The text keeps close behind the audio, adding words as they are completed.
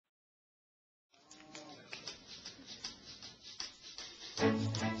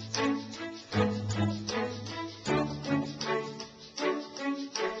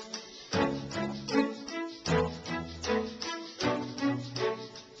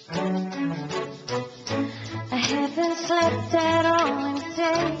slept at all in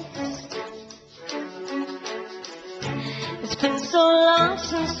days. It's been so long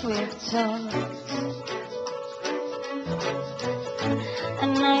since we've talked,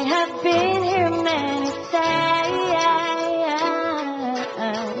 and I have been here many days.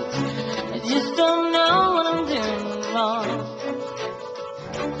 I just don't know what I'm doing wrong.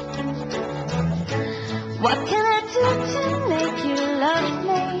 What can I do to make you love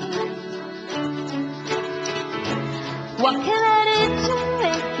me? What can I do to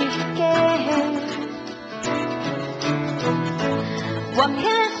make you scared? What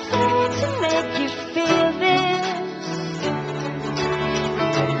can I say to make you feel this?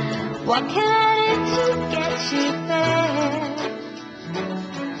 What can I do to get you there?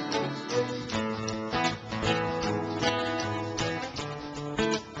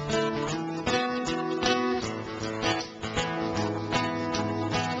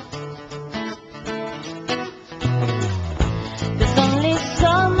 There's only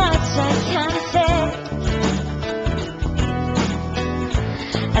so much I can take,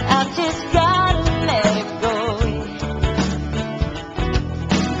 and I've just gotta let it go.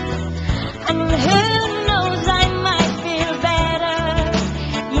 And who knows, I might feel better,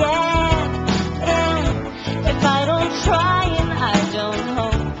 yeah, if I don't try and I don't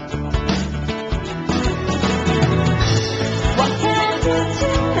hope. What can I do to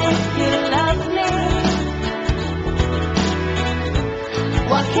make you love me?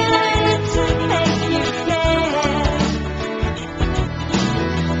 What can I do to make you care?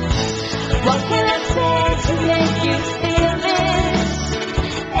 What can I say to make you feel this?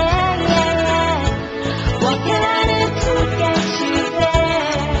 Yeah. What can I do to get you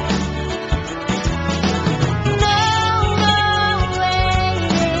there? No more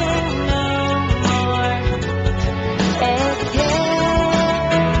waiting, no more again.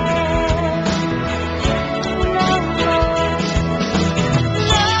 No more.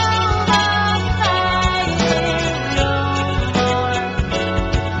 No more fighting, no more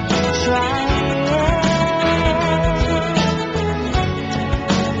trying.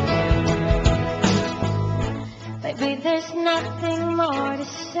 Maybe there's nothing more to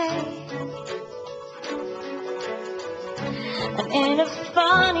say, and in a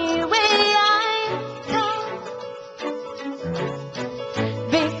funny way